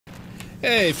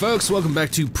Hey folks, welcome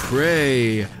back to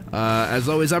Prey. As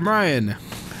always, I'm Ryan.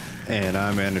 And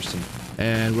I'm Anderson.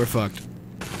 And we're fucked.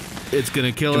 It's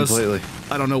gonna kill Completely.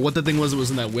 us. I don't know what the thing was that was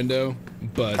in that window,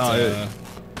 but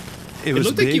it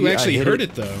looked like big. you actually hit heard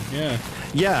it though. Yeah.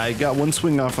 Yeah, I got one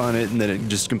swing off on it and then it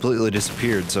just completely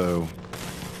disappeared, so...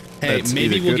 Hey,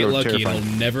 maybe we'll get lucky terrifying. and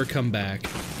it'll never come back.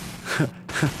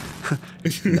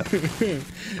 No.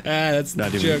 That's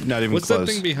Not the even- joke. not even What's close.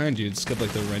 that thing behind you? It's got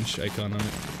like the wrench icon on it.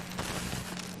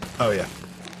 Oh, yeah.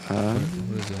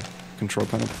 What is that? Control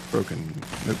panel broken.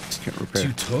 Nope, can't repair.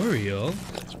 Tutorial?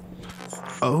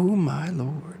 Oh, my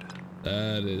lord.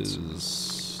 That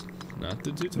is not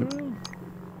the tutorial?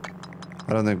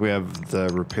 I don't think we have the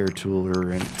repair tool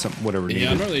or whatever needed.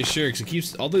 Yeah, I'm not really sure because it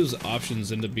keeps all those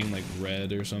options end up being like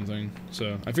red or something.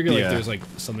 So I figure like there's like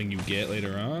something you get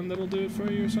later on that'll do it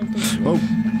for you or something.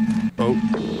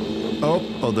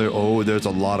 There's a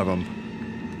lot of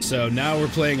them. So now we're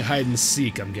playing hide and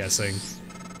seek, I'm guessing.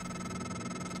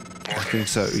 I think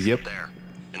so. Yep. There,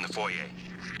 in the foyer.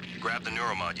 Grab the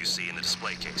neuromod you see in the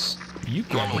display case. You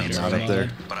got Normally it's not up fake, there.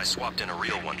 but I swapped in a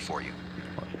real one for you.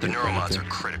 The neuromods are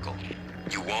critical.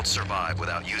 You won't survive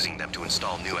without using them to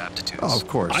install new aptitudes. Oh, of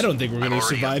course. I don't think we're I've gonna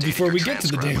already survive updated before your we get to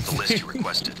the transcript damn with the list you thing.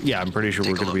 requested. Yeah, I'm pretty sure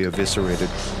Take we're a going to be look. eviscerated.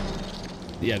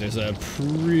 Yeah, there's a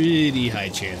pretty high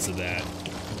chance of that,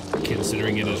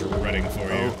 considering it is running for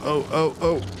you.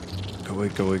 Oh. Go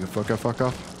away, fuck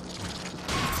off.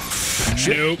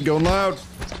 Shit, Nope. going loud.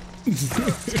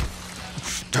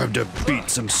 Time to beat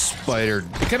some spider.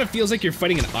 It kind of feels like you're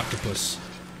fighting an octopus.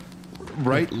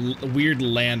 Right? A weird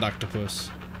land octopus.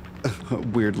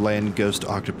 Weird land ghost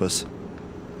octopus.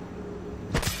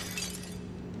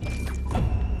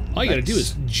 All you gotta do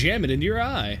is jam it into your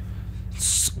eye.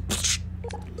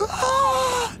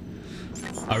 I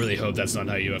really hope that's not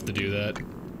how you have to do that.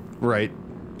 Right.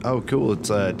 Oh, cool. It's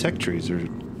tech trees or.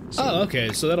 Oh,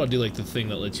 okay. So that'll do like the thing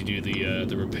that lets you do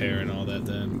the repair and all that.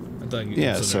 Then I thought you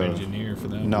Yeah, was so an engineer for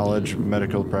that. knowledge,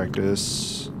 medical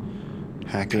practice,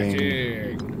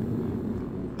 hacking,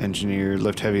 engineer,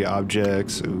 lift heavy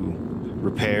objects, ooh,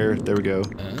 repair. There we go.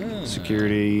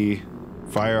 Security,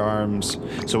 firearms.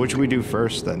 So what should we do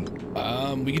first then?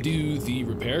 We could do the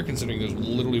repair, considering there's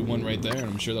literally one right there, and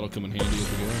I'm sure that'll come in handy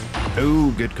as we go.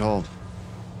 Oh, good call.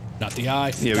 Not the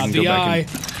eye. Yeah, we not can the go back eye.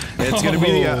 It's gonna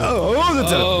be the.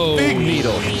 That's a big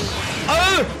needle.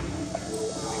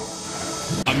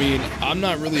 I mean, I'm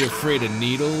not really afraid of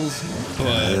needles, but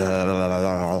I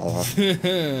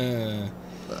mean,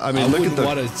 I look wouldn't at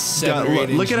want a 7 or 8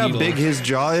 inch look at how needle. big his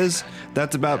jaw is.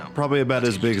 That's probably about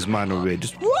as big as mine would be.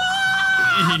 Just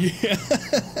yeah.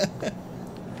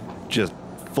 just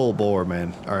full bore,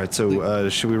 man. All right, so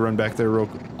should we run back there real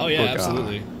quick? Oh yeah,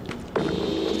 absolutely.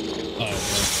 Oh, well.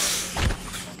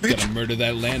 Gotta murder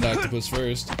that land octopus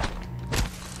first.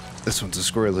 This one's a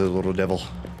squirrely little devil.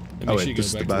 Make Oh sure you wait, go this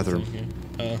is the back to bathroom. thing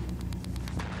here.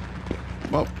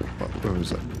 Well, where was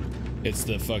that? It's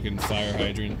the fucking fire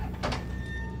hydrant.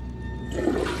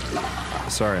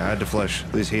 Sorry, I had to flush.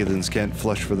 These heathens can't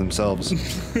flush for themselves.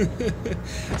 I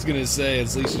was gonna say,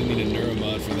 at least you need a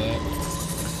neuromod for that.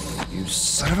 You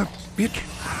son of a bitch!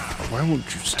 Why won't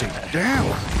you stay down?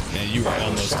 Yeah, you were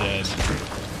almost dead.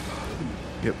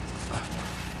 Yep.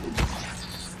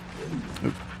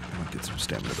 Oop, I want to get some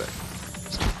stamina back.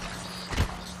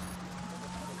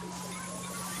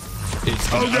 It's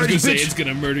gonna, I was dirty gonna say bitch. it's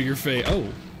gonna murder your face. Oh.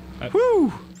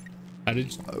 Woo! How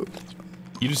did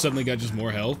you just suddenly got just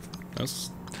more health? That's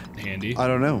handy. I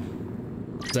don't know.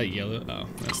 Is that yellow? Oh,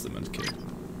 that's the medkit.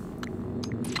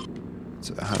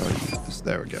 So how do I use this?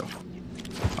 There we go.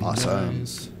 Awesome.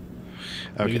 Nice.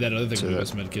 Okay, Maybe that other thing so will give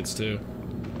us medkits too.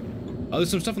 Oh,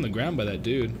 there's some stuff on the ground by that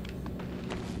dude.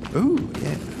 Ooh,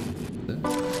 yeah.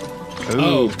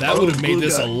 Oh, that would have made blue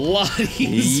this guy. a lot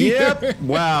easier. Yep.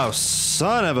 Wow,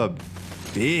 son of a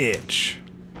bitch.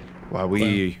 Wow,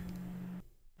 we.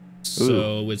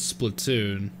 So with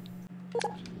Splatoon.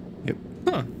 Yep.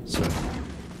 Huh. So.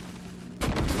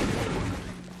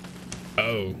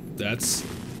 Oh, that's.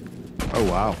 Oh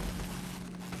wow.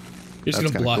 You're just That's gonna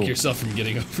kinda block cool. yourself from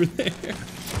getting over there.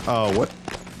 Oh what?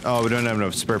 Oh, we don't have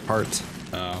enough spare parts.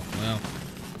 Oh, well.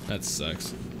 That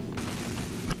sucks.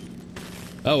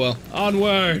 Oh well.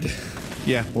 Onward!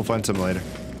 Yeah, we'll find some later.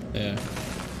 Yeah.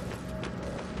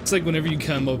 It's like whenever you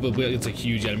come up with it's a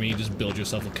huge enemy, you just build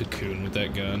yourself a cocoon with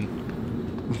that gun.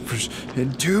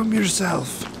 Entomb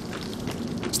yourself.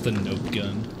 It's the nope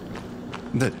gun.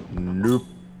 The nope.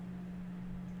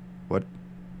 What?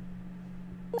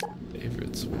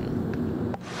 Favorites.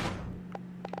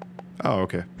 Oh,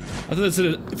 okay. I thought it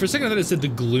said, for a second I thought it said the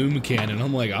Gloom cannon.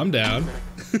 I'm like, I'm down.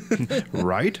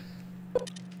 Right?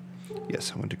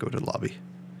 Yes, I want to go to lobby.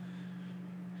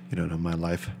 You don't know my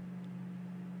life.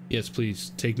 Yes,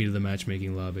 please take me to the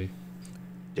matchmaking lobby.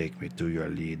 Take me to your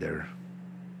leader.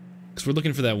 Because we're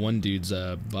looking for that one dude's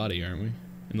body, aren't we?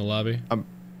 In the lobby?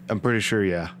 I'm pretty sure,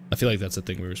 yeah. I feel like that's the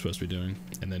thing we were supposed to be doing,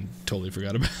 and then totally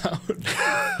forgot about.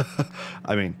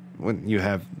 I mean, when you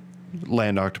have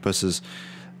land octopuses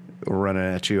running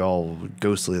at you all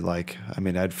ghostly like, I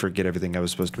mean, I'd forget everything I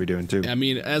was supposed to be doing too. I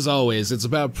mean, as always, it's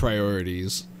about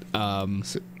priorities.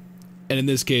 And in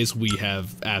this case, we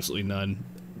have absolutely none.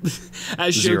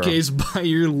 As showcased by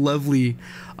your lovely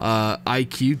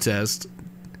IQ test.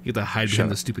 You get to hide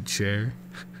behind the stupid chair.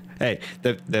 Hey,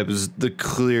 that was the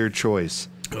clear choice.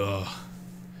 Ugh.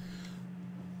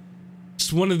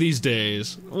 Just one of these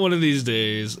days,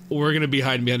 we're gonna be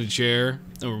hiding behind a chair,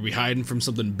 and we'll be hiding from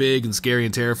something big and scary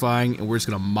and terrifying, and we're just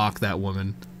gonna mock that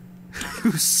woman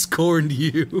who scorned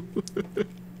you.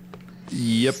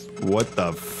 Yep. What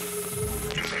the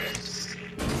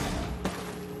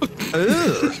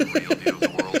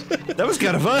That was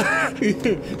kind of fun.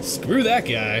 Screw that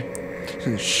guy.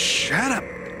 Shut up.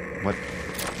 What?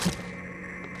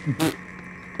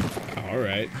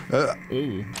 Alright.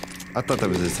 Ooh. I thought that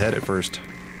was his head at first.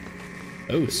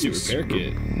 Oh, suit repair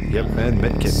kit. Yep, man,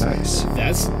 medkit, nice.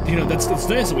 That's, it's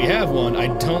nice that we have one. I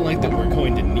don't like that we're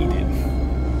going to need it.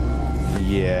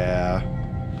 Yeah.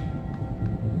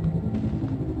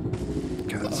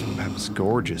 God, this map is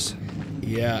gorgeous.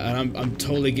 Yeah, and I'm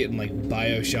totally getting like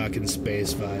Bioshock and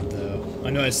space vibe though. I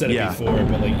know I said it before,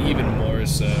 but like even more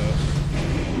so.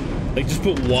 Like just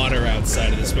put water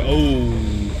outside of this. Oh.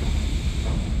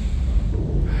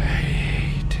 I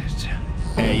hate it.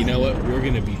 Hey, you know what? We're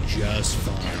gonna be just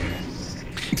fine.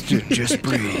 Just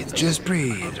breathe. Just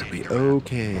breathe. It'll be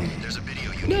okay. There's a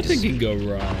video you Nothing can go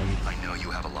wrong. I know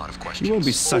you have a lot of questions. You won't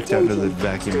be sucked out into the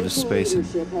vacuum of space and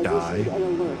die.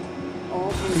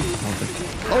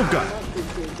 Oh god.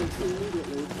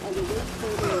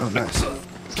 Oh nice.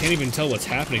 Can't even tell what's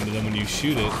happening to them when you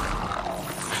shoot it.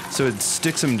 So it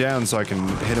sticks him down so I can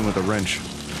hit him with a wrench.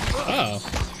 Oh.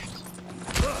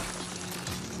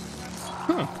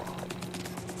 Huh.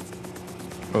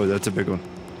 Oh, that's a big one.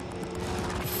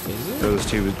 Is it? Those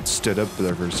two stood up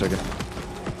there for a second.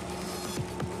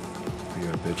 You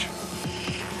got a bitch.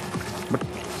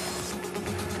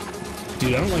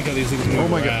 Dude, I don't like how these things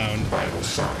move around.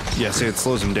 Yeah, see, it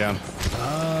slows him down.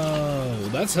 Oh,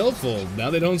 that's helpful. Now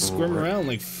they don't squirm around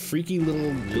like freaky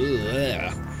little...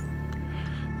 Ugh.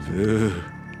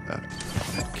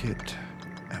 Kit.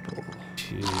 Apple.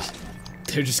 Jeez.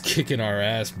 They're just kicking our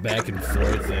ass back and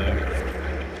forth though.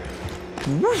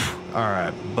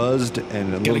 Alright, buzzed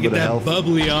and a little Gotta get bit of that health.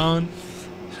 bubbly on.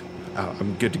 Oh,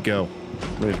 I'm good to go.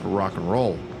 Ready to rock and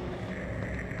roll.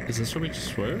 Is this where we just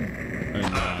swear?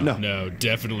 No. No,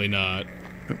 definitely not.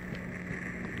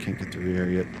 Can't get through here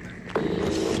yet.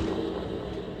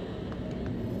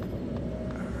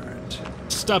 Alright.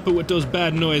 Stop it with those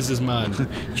bad noises, man.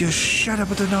 You shut up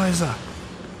with the noise.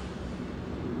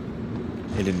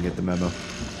 He didn't get the memo.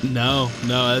 No,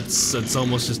 that's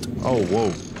almost just... Oh,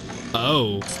 whoa.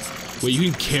 Oh. Wait,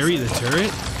 you can carry the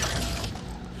turret?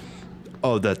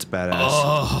 Oh, that's badass.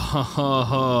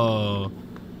 Oh.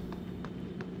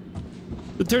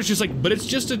 The turret's just like, but it's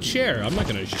just a chair. I'm not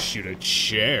gonna shoot a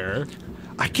chair.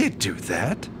 I can't do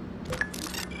that.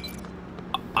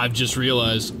 I've just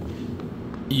realized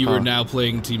you are now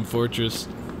playing Team Fortress.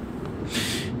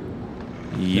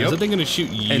 Yep. Is that thing gonna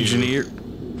shoot you? Engineer.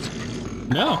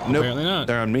 No, Nope. apparently not.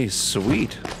 They're on me.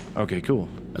 Sweet. Okay, cool.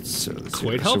 That's let's see. quite So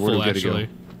where do helpful, we gotta go? actually.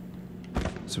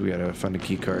 So we gotta find a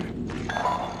key card.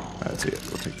 That's it.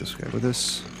 We'll take this guy with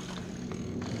us.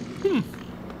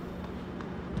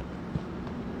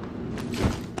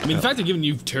 I mean, the fact that giving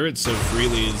you turrets so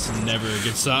freely is never a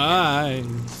good sign.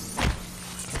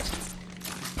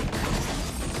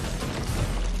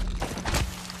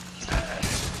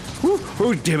 Whew.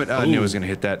 Oh, damn it. I knew I was gonna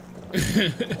hit that.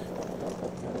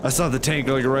 I saw the tank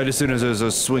like right as soon as I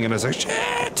was swinging. I was like,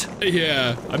 shit!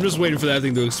 Yeah, I'm just waiting for that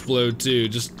thing to explode too.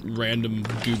 Just random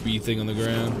goopy thing on the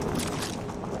ground.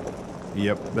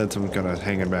 Yep, that's him kind of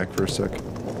hanging back for a sec.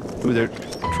 Ooh, there.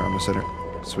 Trauma center.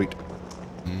 Sweet.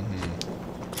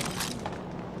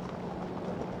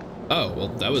 Oh, well,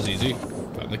 that was easy.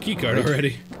 Found the key card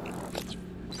already.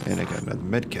 And I got another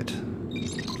med kit.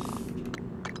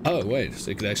 Oh, wait, so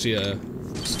it could actually,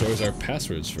 stores our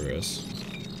passwords for us.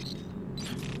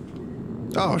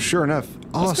 Oh, sure enough.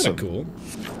 Awesome. That's kinda cool.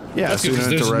 Yeah, That's so you because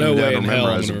don't have there's to write no them way down in or hell I'm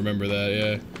memorize gonna them. remember that,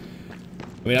 yeah.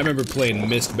 I mean, I remember playing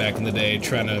Myst back in the day,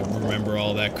 trying to remember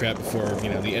all that crap before, you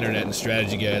know, the internet and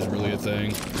strategy guys were really a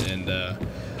thing. And, I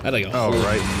had like a whole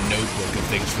notebook of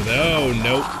things for that. Oh,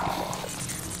 nope.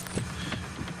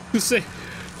 Say,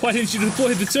 why didn't you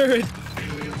deploy the turret?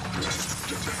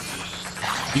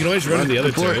 You can always run to the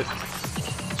other turret.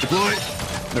 Deploy.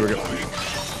 There we go.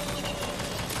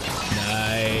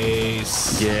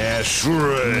 Nice. Yeah,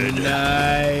 shred.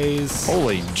 Nice.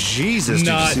 Holy Jesus!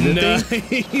 Not did you see that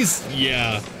thing? nice.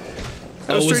 Yeah.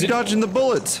 I was was straight it- dodging the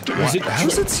bullets. Was it- How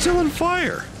is it still on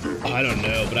fire? I don't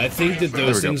know, but I think that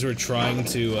those we go. things were trying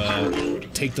to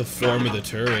take the form of the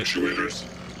turret.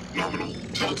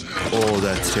 Oh,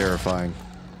 that's terrifying.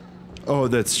 Oh,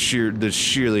 that's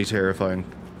sheerly terrifying.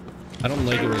 I don't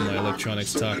like it when my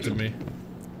electronics talk to me.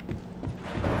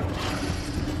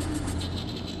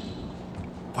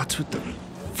 What's with the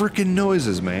freaking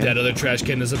noises, man? That other trash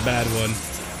can is a bad one.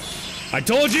 I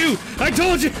told you! I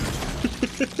told you!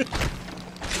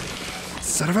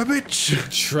 Son of a bitch!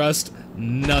 Trust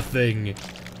nothing.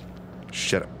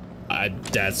 Shut up.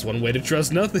 That's one way to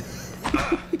trust nothing.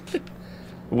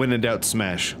 When in doubt,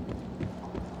 smash.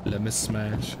 Let me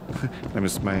smash. Let me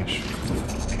smash.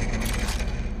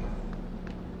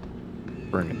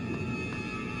 Bring it.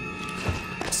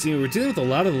 See, we're dealing with a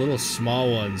lot of the little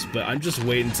small ones, but I'm just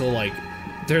waiting until, like,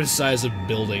 they're the size of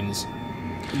buildings.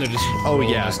 And they're just Oh rolling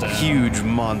yeah, us down. huge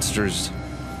monsters.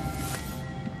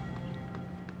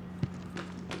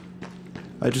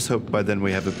 I just hope by then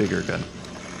we have a bigger gun.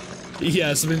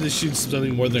 Yeah, something that shoots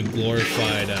something more than a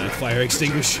glorified fire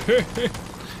extinguisher.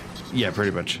 Yeah,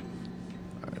 pretty much.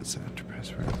 Alright, so enter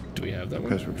password. Do we have that one?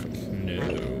 Password. No,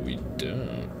 we don't.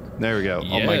 There we go.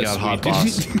 Oh my Yes, god, hot we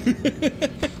boss.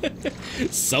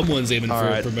 Someone's aiming for a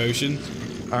Alright. promotion.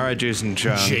 Alright, Jason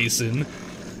Chung. Jason.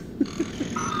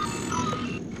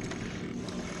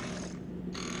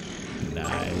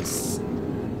 Nice.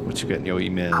 What you got in your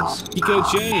emails? Pico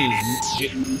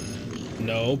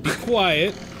No, be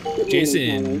quiet.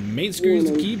 Jason, mate screws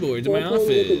the keyboard to my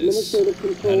office.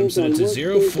 Adam sent it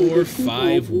to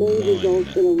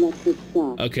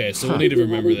 0451. Okay, so we'll need to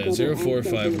remember that.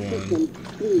 0451.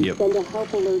 Yep. Send a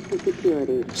health alert to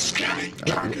security. Scanning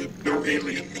target. No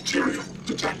alien material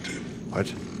detected.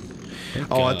 What?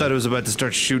 Oh, I thought it was about to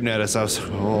start shooting at us. I was,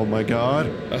 oh my god.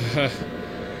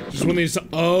 Just want me to.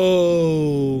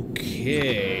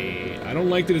 Okay. I don't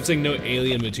like that it's saying no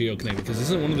alien material connected, because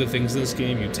isn't one of the things in this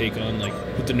game you take on, like,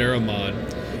 with the neuromod,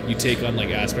 you take on,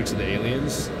 like, aspects of the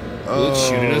aliens? Will it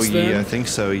shoot at us then? Yeah, I think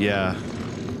so, yeah.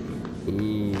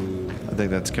 Ooh. I think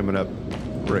that's coming up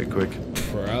right quick.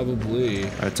 Probably.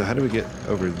 Alright, so how do we get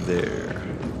over there?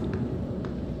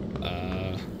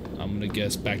 I'm gonna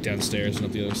guess back downstairs and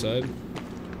up the other side.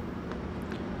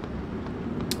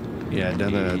 Yeah,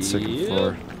 down there, that second Yep.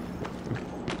 floor.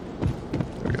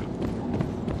 There we go.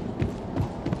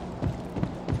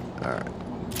 Alright.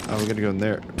 Oh, we're gonna go in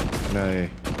there. Can I...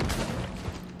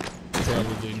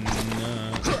 Probably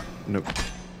not. Nope.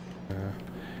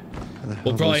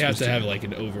 We'll probably have to have, like,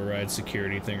 an override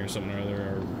security thing or something or other,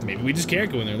 or maybe we just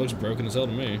can't go in there. It looks broken as hell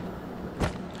to me.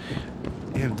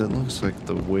 Yeah, that looks like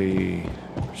the way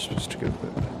we're supposed to go,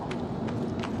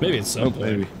 but... Maybe it's some point.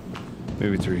 maybe.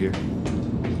 Maybe through here.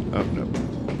 Oh, no.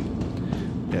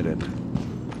 Dead end.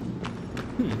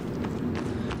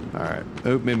 Alright.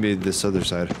 Oh, maybe this other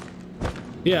side.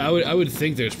 Yeah, I would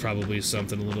think there's probably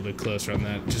something a little bit closer on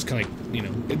that. Just kind of, like, you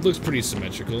know, it looks pretty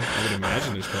symmetrical. I would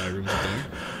imagine there's probably rooms up there.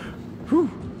 Whew.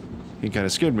 He kind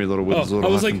of scared me a little with his Oh, I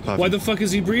little was huff like, and puff. why the fuck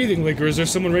is he breathing? Like, or is there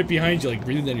someone right behind you, like,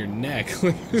 breathing down your neck?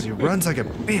 He runs like a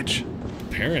bitch.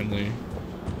 Apparently.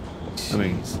 I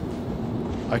mean,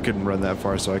 I couldn't run that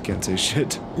far, so I can't say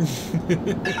shit.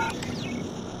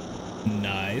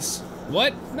 Nice.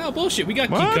 What? No, bullshit. We got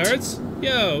key What? cards.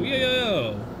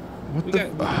 Yo. What We the?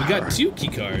 got 2 key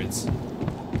cards.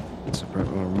 So we're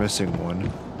missing one.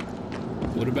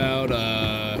 What about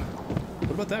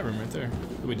that room right there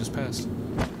that we just passed?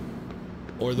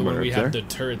 Or the one Right we up have there? the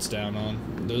turrets down on.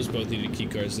 Those both needed key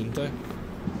cards, didn't they? Let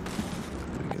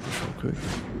me get this real quick.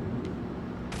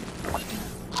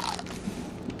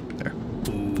 There.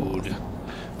 Food.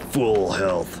 Full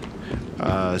health.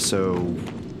 So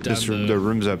this Down room, the- the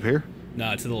room's up here.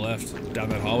 Nah, to the left. Down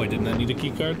that hallway. Didn't that need a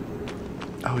key card?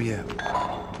 Oh yeah.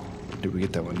 Did we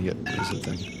get that one yet? Is it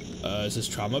thing? Is this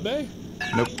Trauma Bay?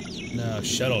 Nope. No,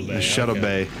 Shuttle Bay. The shuttle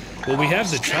okay. bay. Well, we have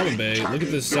the Trauma Bay. Look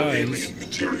at the signs. Alien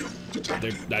material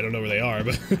detected. I don't know where they are,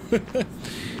 but...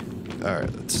 All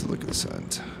right, let's look at the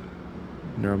signs.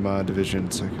 Neuromod division,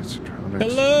 psychotronics.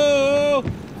 Hello?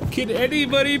 Can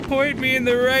anybody point me in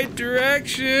the right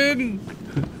direction?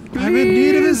 I'm in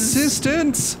need of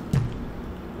assistance.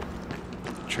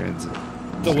 Transit.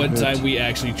 The one time we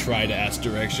actually tried to ask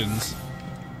directions.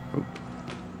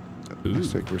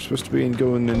 Looks like we're supposed to be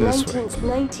going in this way.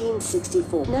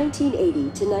 1964, 1980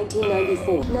 to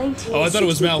 1994, Oh, I thought it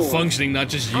was malfunctioning, not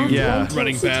just you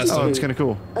running past Oh, it. it's kind of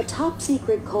cool. A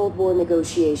top-secret Cold War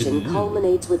negotiation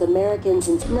culminates with Americans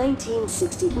in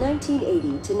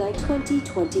 1980 to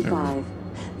 2025.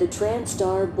 The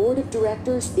TranStar Board of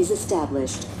Directors is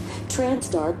established.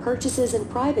 TranStar purchases and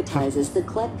privatizes the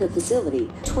Kletka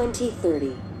facility.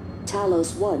 2030.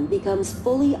 Talos 1 becomes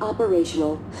fully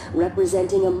operational,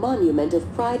 representing a monument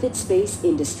of private space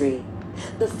industry.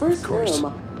 The first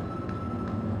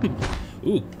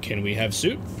Ooh, can we have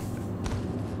soup?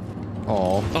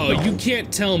 Oh, you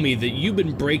can't tell me that you've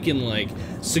been breaking, like,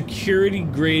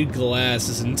 security-grade glass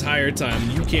this entire time.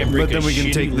 You can't break but then we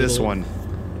can take this one.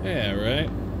 Yeah, right?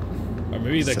 Or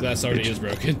maybe that glass already is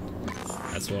broken.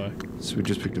 That's why. So we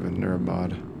just picked up a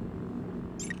neuromod.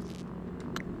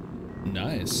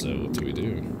 Nice, so what do we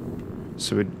do?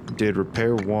 So we did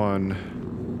repair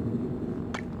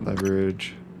 1,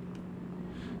 leverage,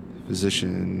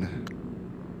 position,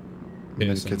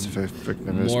 medkits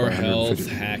effectiveness. More by health,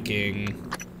 150.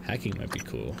 hacking. Hacking might be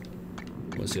cool.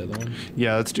 What's the other one?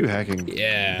 Yeah, let's do hacking.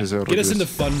 Yeah, 'Cause that'll get us give into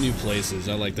fun new places.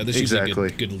 I like that. There's usually Exactly.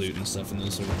 good loot and stuff in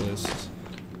those sort of places.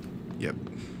 Yep.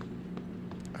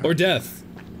 Or death.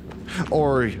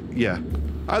 Or, yeah.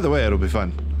 Either way, it'll be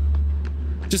fun.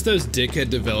 Just those dickhead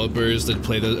developers that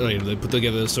play those, they put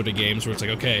together those sort of games where it's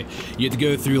like, okay, you have to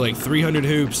go through like 300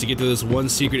 hoops to get to this one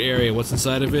secret area. What's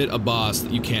inside of it? A boss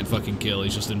that you can't fucking kill.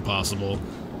 He's just impossible.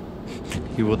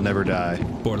 He will never die.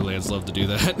 Borderlands love to do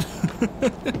that.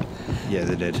 Yeah,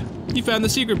 they did. You found the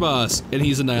secret boss, and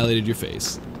he's annihilated your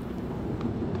face.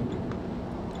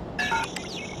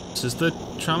 Is this the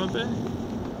trauma bay?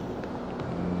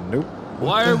 Nope.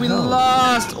 Why are we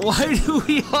lost? Why do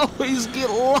we always get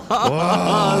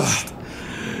lost?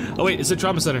 Oh wait, it's the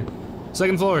trauma center.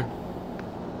 2nd floor.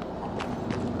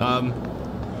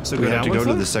 So We go have down to one go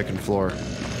floor? to the 2nd floor.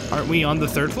 Aren't we on the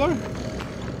 3rd floor?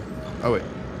 Oh, wait.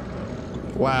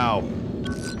 Wow.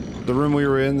 The room we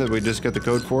were in that we just got the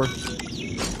code for?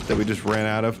 That we just ran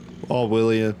out of? Oh,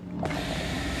 will ya?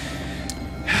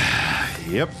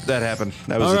 Yep, that happened.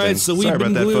 That was the thing. Alright, so we've Sorry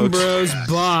been about that, folks. Gloombros.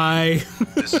 Bye.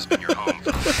 This has been your home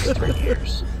for the last 3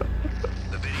 years.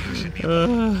 The video should be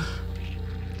on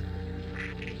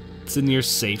It's in your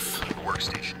safe. the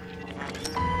workstation.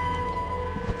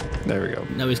 There we go.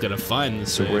 Now he's gotta find the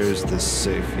So safe. where's the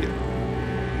safe? Yeah.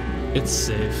 It's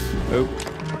safe. Oh.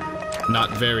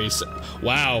 Not very safe.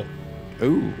 Wow.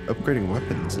 Ooh, upgrading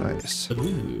weapons. Nice.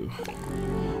 Ooh.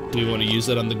 Do we want to use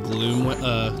that on the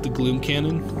Gloom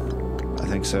cannon? I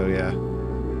think so, yeah.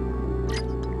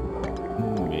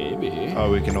 Maybe.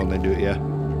 Oh, we can only do it, yeah.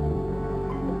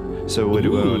 So what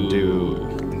do we want to do?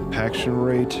 Impaction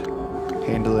rate,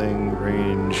 handling,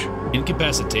 range.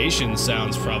 Incapacitation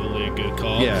sounds probably a good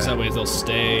call. Yeah. 'Cause that way they'll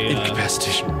stay.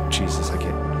 Incapacitation. Jesus, I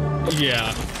can't.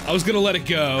 Yeah. I was gonna let it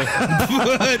go,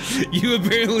 but you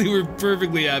apparently were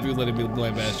perfectly happy with letting me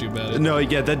blind bash you about it. No,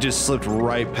 yeah, that just slipped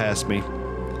right past me.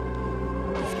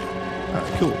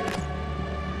 Alright, cool.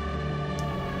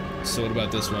 So what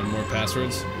about this one? More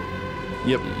passwords?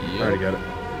 Yep, already got it.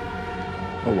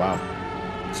 Oh, wow.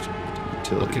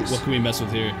 Utilities. What can we mess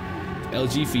with here?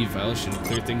 LG feed file should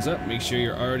clear things up. Make sure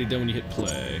you're already done when you hit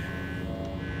play.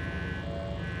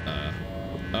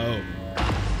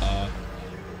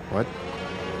 What?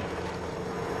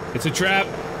 It's a trap.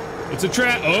 It's a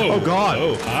trap. Oh. Oh, God.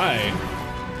 Oh, hi.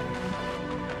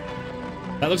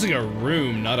 That looks like a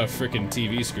room, not a freaking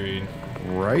TV screen.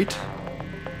 Right?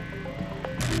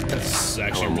 That's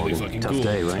actually Hello, really Morgan. fucking Tough cool.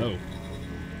 day, right? Oh.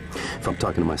 If I'm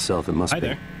talking to myself, it must Hi be.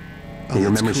 there. Yeah, your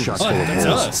that's memory's cool. chock Oh, full of that's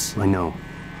holes. us. I know.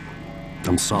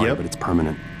 I'm sorry, Yep. but it's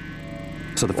permanent.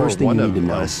 So the Or first thing one you of need to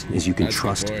know us. is you can That's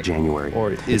trust the point. January.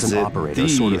 Or it's is an it operator, the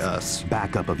sort of us?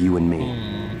 backup of you and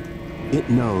me. It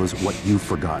knows what you've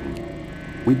forgotten.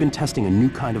 We've been testing a new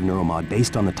kind of neuromod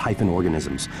based on the Typhon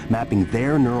organisms, mapping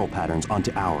their neural patterns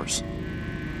onto ours.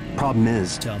 Problem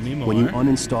is, Tell me more. when you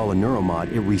uninstall a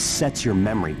neuromod, it resets your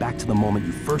memory back to the moment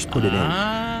you first put it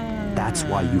in. That's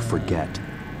why you forget.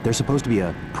 There's supposed to be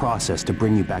a process to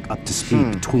bring you back up to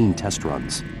speed between test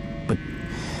runs. But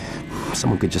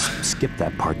someone could just skip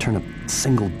that part, turn a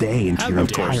single day into How your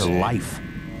dare entire they. life.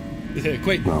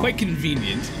 Quite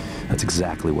convenient. That's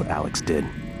exactly what Alex did.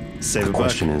 Save The a buck.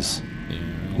 question is,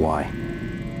 why?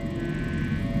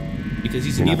 Because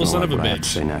he's You're an not evil gonna son like of a what I have to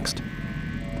bitch. say next.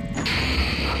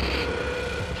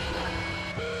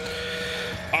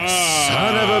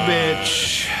 Son of a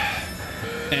bitch.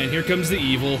 And here comes the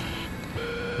evil.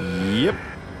 Yep.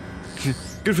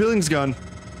 Good feelings gone.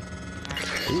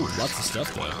 Ooh, lots of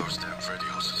stuff though. Host and Freddy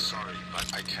Host is sorry, but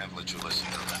I can't let you listen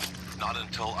to that. Not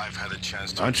until I've had a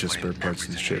chance to Bunch of explain spare parts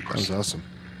and everything shit. in That was person. awesome.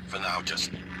 For now,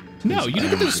 just No, you didn't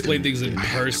have to explain things in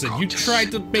person. You tried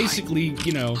to basically,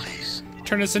 you know,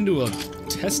 turn us into a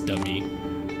test dummy.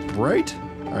 Right?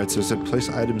 Alright, so it said place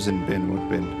items in bin. What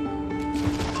bin?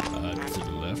 To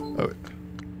the left. Oh,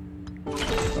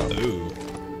 Ooh.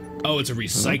 Oh, it's a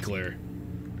recycler.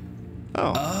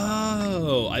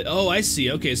 oh. I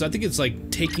see. Okay, so I think it's like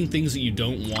taking things that you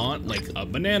don't want, like a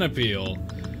banana peel,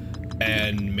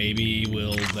 and maybe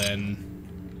we'll then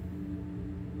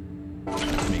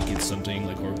make it something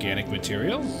like organic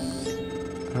material.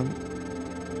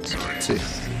 Let's see.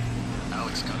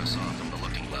 Alex cut us off from the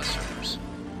Looking Glass servers.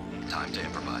 Time to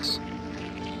improvise.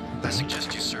 I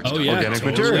suggest you search Oh the yeah, Organic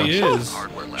it totally material. is.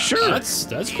 hardware labs. Sure. That's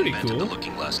pretty Invented cool. The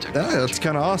Looking Glass technology. That's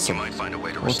kind of awesome. You might find a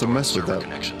way to I'll have to restore mess with server that.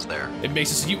 connections there. It makes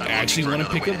it so you I'm actually looking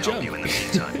want for to pick another up way to help you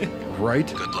in junk. the meantime.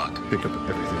 Right? Good luck. Pick up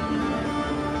everything.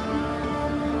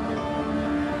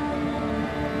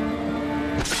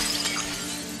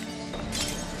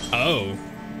 Oh.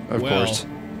 Of well, course.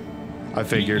 I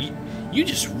figured. You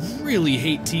just really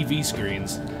hate TV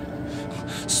screens.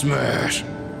 Smash.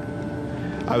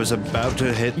 I was about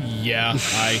to hit. Yeah, I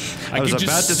was can about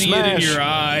just to see it in smash. your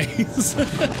eyes.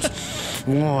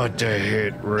 Want to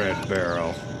hit Red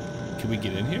Barrel. Can we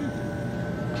get in here?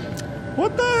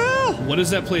 What the hell? What is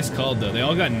that place called, though? They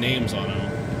all got names on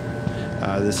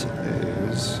them. This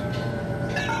is.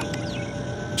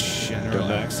 General Don't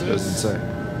know. access? Doesn't say.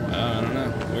 I don't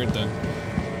know. Weird, then.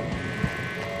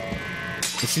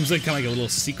 It seems like kind of like a little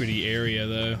secrety area,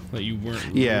 though, that you weren't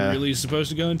really supposed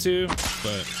to go into,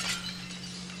 but...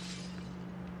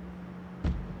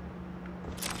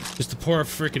 Just the poor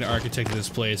freaking architect of this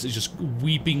place is just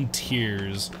weeping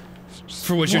tears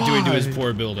for what you're doing to his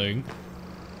poor building.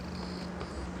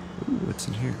 Ooh, what's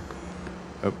in here?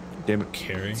 Oh, damn it.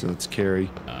 Carry. So let's carry.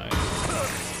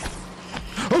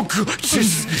 Oh, God.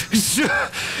 Jesus.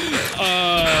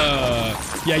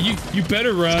 Yeah, you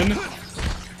better run.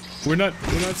 We're not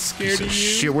scared of you.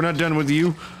 Shit, we're not done with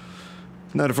you.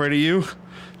 Not afraid of you.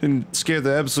 Didn't scare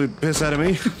the absolute piss out of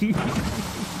me.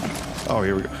 Oh,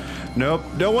 here we go. Nope.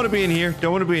 Don't want to be in here.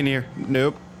 Don't want to be in here.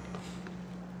 Nope.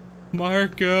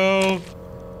 Marco.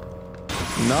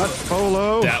 Not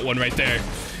Polo. That one right there.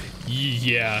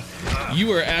 Yeah.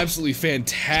 You are absolutely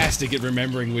fantastic at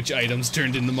remembering which items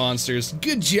turned into monsters.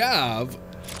 Good job.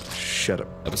 Shut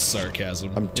up. That was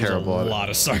sarcasm. I'm terrible at There's it. a lot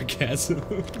of sarcasm.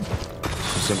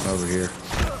 There's something over here.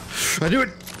 I knew it.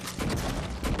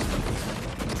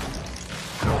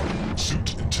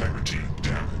 Suit integrity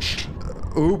damaged.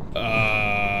 Oop.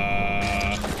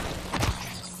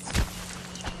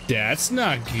 That's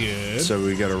not good. So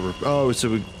we gotta. So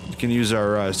we can use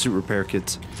our suit repair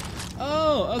kits.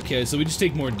 Oh, okay. So we just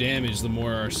take more damage the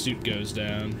more our suit goes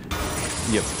down.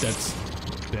 Yep. That's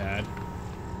bad.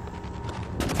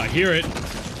 I hear it,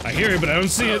 but I don't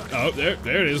see it. Oh, there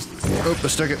it is. Oh, I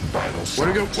stuck it. Where'd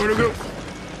it go? Where'd it go?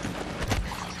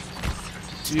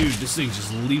 Dude, this thing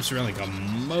just leaps around like a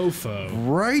mofo.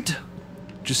 Right?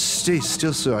 Just stay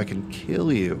still so I can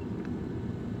kill you.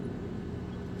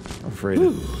 I'm afraid.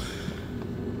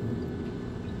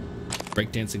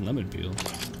 Breakdancing lemon peel.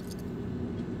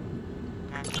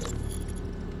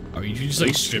 Are you just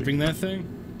like stripping that thing?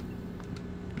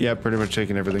 Yeah, pretty much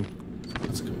taking everything.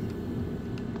 That's cool.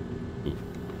 Ooh.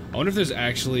 I wonder if there's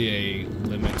actually a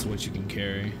limit to what you can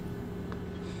carry.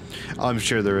 I'm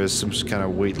sure there is some kind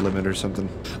of weight limit or something.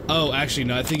 Oh, actually,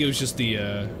 no. I think it was just the,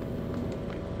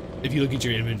 if you look at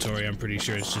your inventory, I'm pretty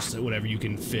sure it's just whatever you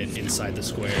can fit inside the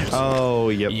squares. Oh,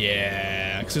 yep.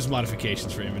 Yeah, because there's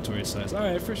modifications for inventory size.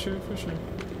 Alright, for sure, for sure.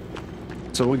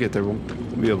 So we'll get there. We'll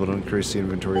be able to increase the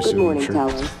inventory Good soon, I'm morning, sure.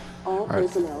 Towers. All right.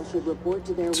 personnel should report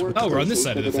to their work Oh, we're on this stations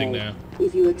side of for the thing day. now.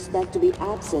 If you expect to be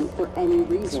absent for any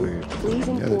reason, Sweet. please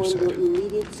The other inform your side.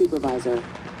 immediate supervisor.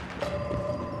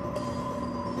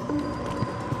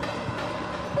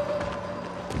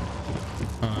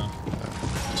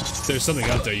 There's something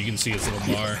out there, you can see its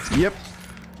little bar. Yep.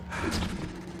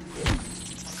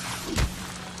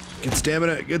 Get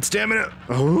stamina. Get stamina.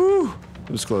 Oh,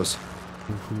 it was close.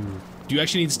 Do you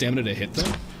actually need stamina to hit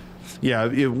them? Yeah,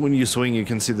 when you swing, you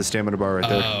can see the stamina bar right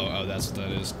there. Oh, that's what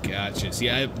that is. Gotcha. See,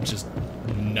 I'm just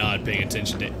not paying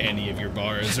attention to any of your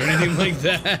bars or anything like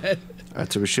that.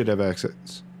 Alright, so we should have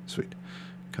access. Sweet.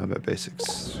 Combat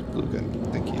basics. Glue gun.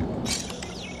 Thank you.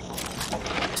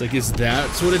 It's like, is that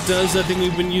what it does? That thing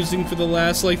we've been using for the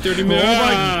last, like, 30 minutes? Oh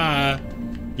my- Ah!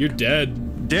 You're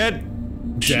dead.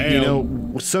 Dead. Damn. You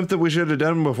know, something we should have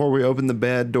done before we opened the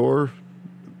bad door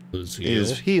Is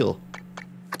is heal.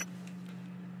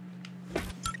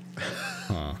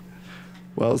 Huh.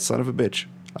 Well, son of a bitch.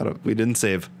 We didn't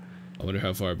save. I wonder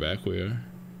how far back we are.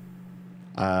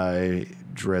 I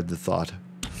dread the thought.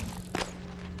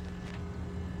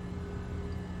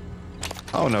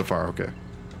 Oh, not far. Okay.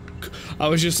 I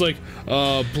was just like,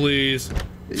 oh, please.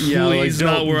 Yeah, please,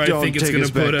 like, not where I think it's going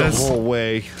to put us. The whole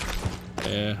way.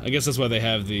 Yeah, I guess that's why they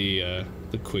have the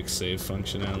quick save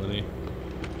functionality.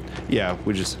 Yeah,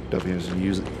 we just definitely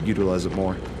need to utilize it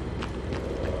more.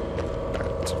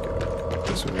 Alright, let's go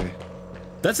this way.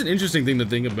 That's an interesting thing to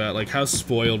think about, like how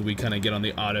spoiled we kind of get on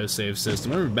the autosave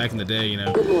system. I remember back in the day, you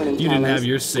know, Good morning, you didn't Thomas. have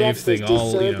your save Breakfast thing is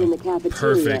all, you served in know, the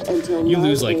cafeteria perfect. until You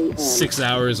lose 9 like a.m. 6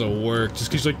 hours of work just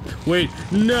because you're like, wait,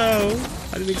 no,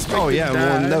 I didn't expect Oh to yeah, die.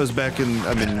 well, that was back in,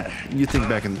 I mean, you think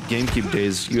back in GameCube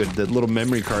days, you had the little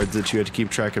memory cards that you had to keep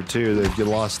track of too. That if you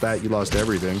lost that, you lost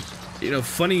everything. You know,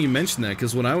 funny you mentioned that,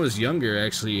 because when I was younger,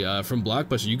 actually, from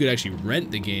Blockbuster, you could actually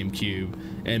rent the GameCube,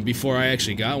 and before I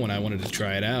actually got one, I wanted to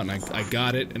try it out, and I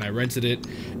got it, and I rented it,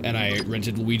 and I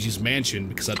rented Luigi's Mansion,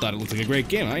 because I thought it looked like a great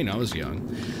game. I know, I was young.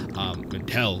 And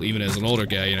hell, even as an older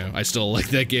guy, you know, I still like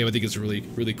that game. I think it's really,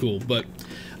 really cool, but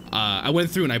I went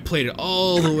through and I played it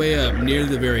all the way up near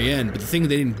the very end, but the thing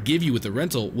they didn't give you with the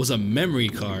rental was a memory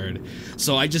card.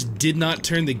 So I just did not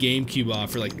turn the GameCube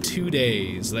off for like 2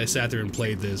 days. I sat there and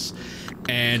played this,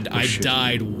 and I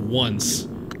died once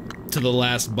to the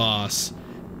last boss.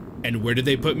 And where did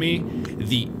they put me?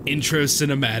 The intro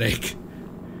cinematic.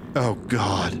 Oh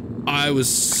God. I was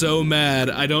so mad.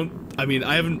 I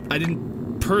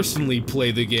didn't personally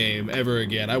play the game ever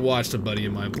again. I watched a buddy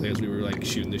of mine play as we were like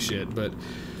shooting the shit, but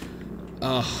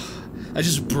that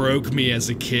just broke me as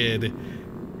a kid.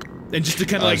 And just to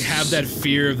kind of like have that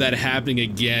fear of that happening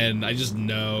again, I just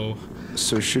know.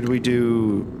 So should we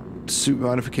do suit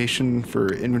modification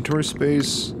for inventory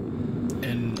space?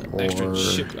 And extra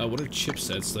chip, what are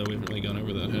chipsets though? We haven't really gone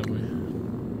over that, have we?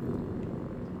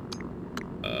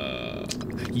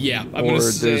 Yeah, I'm gonna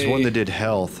say... there's one that did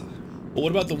health. Well,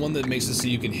 what about the one that makes it so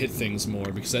you can hit things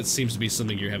more? Because that seems to be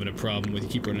something you're having a problem with. You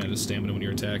keep running out of stamina when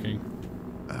you're attacking.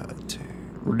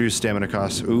 Reduce stamina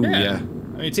costs. Ooh, yeah. I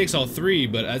mean, it takes all 3,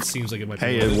 but that seems like it might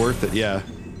be worth it, yeah.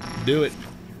 Do it.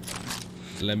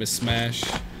 Let me smash.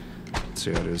 Let's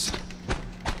see how it is.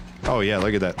 Oh, yeah,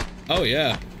 look at that. Oh,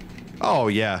 yeah. Oh,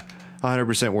 yeah.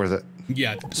 100% worth it.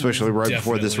 Yeah. Especially right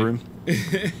before this room.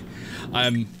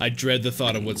 I dread the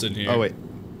thought of what's in here. Oh, wait.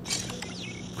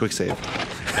 Quick save.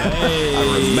 Hey,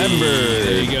 I remember.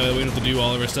 There you go. We don't have to do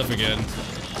all of our stuff again.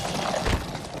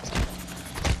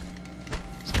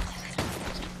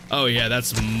 Oh yeah,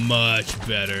 that's much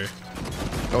better.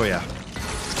 Oh yeah.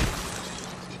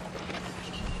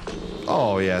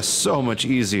 Oh yeah, so much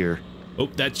easier. Oh,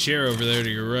 that chair over there to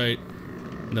your right.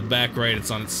 In the back right,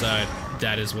 it's on its side.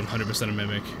 That is 100% a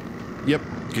mimic. Yep,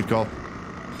 good call.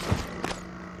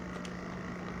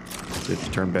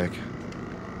 Turn back.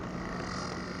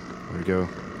 Where'd it go?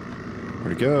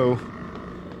 Where'd it go?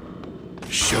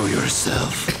 Show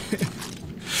yourself.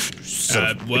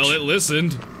 Well, it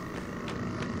listened.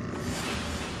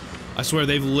 I swear,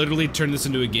 they've literally turned this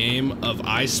into a game of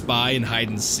I Spy and hide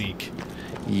and seek.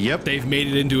 Yep. They've made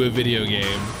it into a video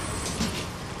game.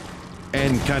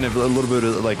 And kind of a little bit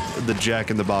of like the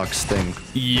Jack in the Box thing.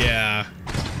 Yeah.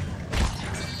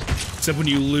 Except when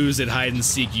you lose at hide and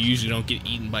seek, you usually don't get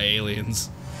eaten by aliens.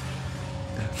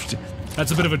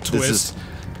 That's a bit of a twist.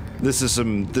 This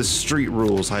is street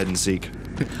rules hide and seek.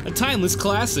 A timeless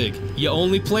classic. You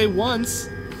only play once.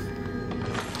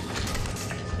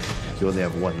 You only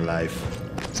have one life.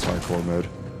 It's hardcore mode.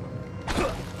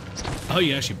 Oh,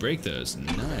 you actually break those.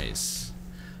 Nice.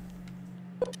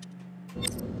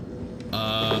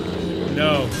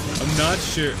 No. I'm not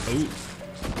sure. Oh.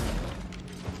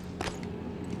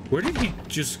 Where did he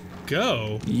just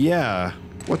go? Yeah.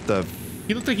 What the...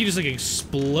 He looked like he just, like,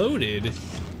 exploded.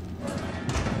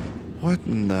 What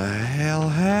in the hell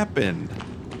happened?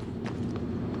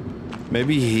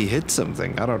 Maybe he hit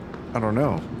something. I don't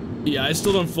know. Yeah, I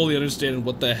still don't fully understand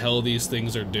what the hell these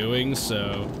things are doing,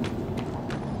 so...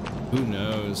 Who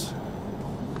knows?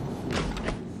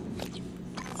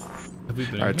 Have we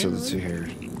been Alright, so here let's see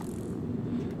already? here.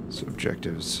 So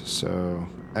objectives. So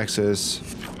access.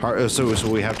 So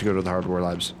we have to go to the hardware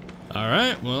labs.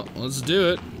 Alright, well, let's do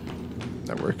it.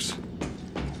 That works.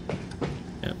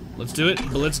 Yeah, let's do it,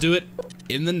 but let's do it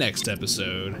in the next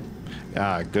episode.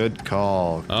 Ah, good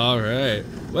call. Alright.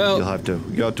 Well, You'll have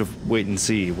to wait and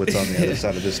see what's on the other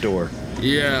side of this door.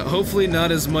 yeah, hopefully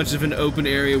not as much of an open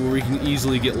area where we can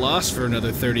easily get lost for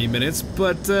another 30 minutes,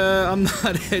 but I'm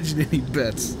not hedging any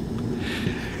bets.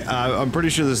 I'm pretty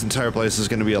sure this entire place is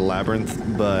going to be a labyrinth,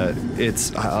 but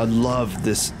I love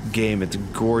this game. It's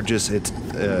gorgeous. It's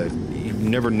you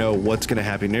never know what's going to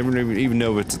happen. You never even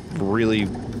know if it's really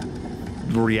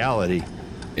reality.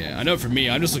 Yeah, I know for me,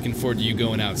 I'm just looking forward to you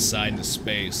going outside into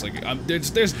space. Like,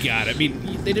 there's got it. I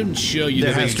mean, they didn't show you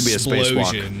there the has to be a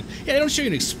spacewalk. Yeah, they don't show you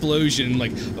an explosion,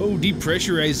 like, oh,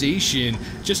 depressurization,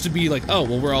 just to be like, oh,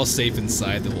 well, we're all safe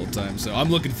inside the whole time. So I'm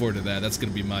looking forward to that. That's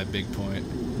gonna be my big point.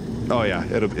 Oh yeah,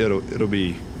 it'll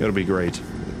be great,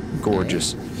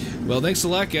 gorgeous. Well, thanks a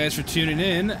lot, guys, for tuning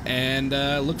in, and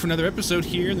look for another episode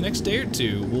here in the next day or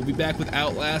two. We'll be back with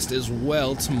Outlast as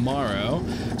well tomorrow,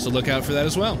 so look out for that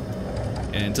as well.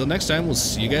 And until next time, we'll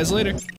see you guys later.